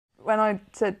When I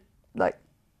said, like,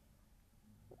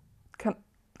 can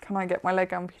I get my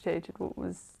leg amputated, what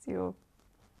was your,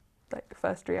 like,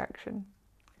 first reaction?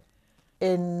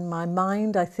 In my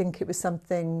mind, I think it was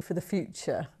something for the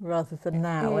future rather than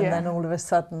now. And then all of a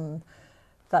sudden,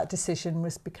 that decision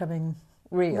was becoming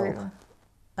real.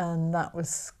 And that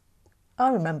was, I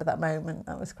remember that moment.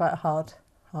 That was quite a hard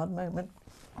moment.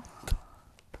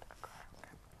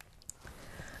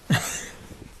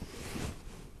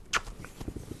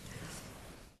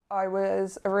 I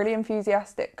was a really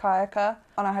enthusiastic kayaker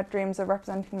and I had dreams of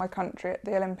representing my country at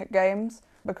the Olympic Games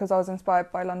because I was inspired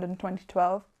by London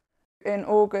 2012. In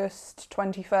August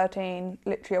 2013,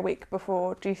 literally a week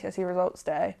before GCSE results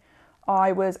day,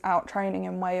 I was out training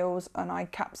in Wales and I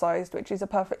capsized, which is a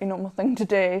perfectly normal thing to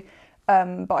do,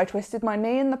 but I twisted my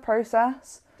knee in the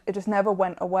process. It just never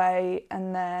went away,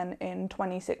 and then in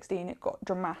 2016 it got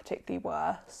dramatically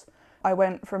worse. I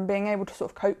went from being able to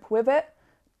sort of cope with it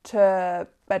to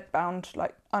bedbound,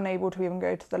 like unable to even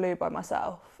go to the loo by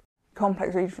myself.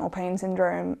 Complex regional pain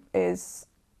syndrome is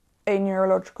a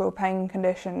neurological pain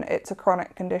condition. It's a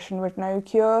chronic condition with no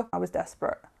cure. I was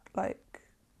desperate, like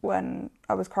when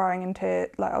I was crying in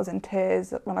tears, like I was in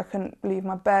tears when I couldn't leave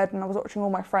my bed, and I was watching all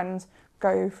my friends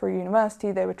go through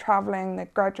university. They were travelling,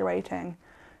 they're graduating,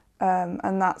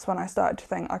 and that's when I started to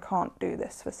think I can't do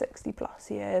this for 60 plus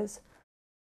years.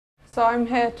 So I'm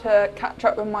here to catch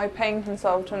up with my pain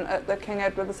consultant at the King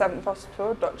Edward VII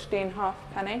Hospital, Dr. Dean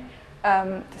Halfpenny,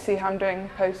 to see how I'm doing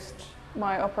post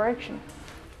my operation.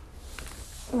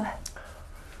 That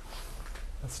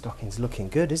stocking's looking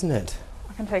good, isn't it?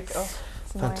 I can take it off.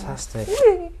 It's fantastic.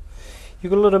 You've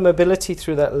got a lot of mobility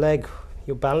through that leg.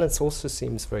 Your balance also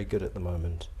seems very good at the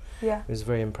moment. Yeah. It was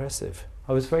very impressive.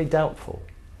 I was very doubtful.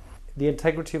 The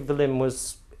integrity of the limb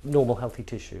was normal, healthy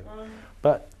tissue.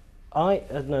 But I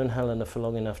had known Helena for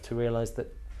long enough to realise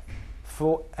that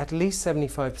for at least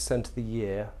 75% of the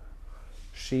year,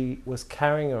 she was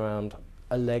carrying around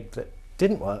a leg that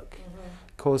didn't work,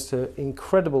 caused her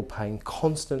incredible pain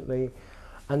constantly,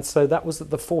 and so that was at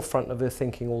the forefront of her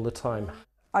thinking all the time.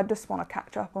 I just want to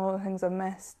catch up on all the things I've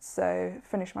missed, so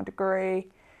finish my degree,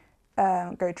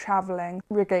 go travelling,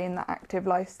 regain that active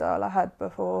lifestyle I had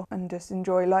before, and just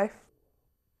enjoy life.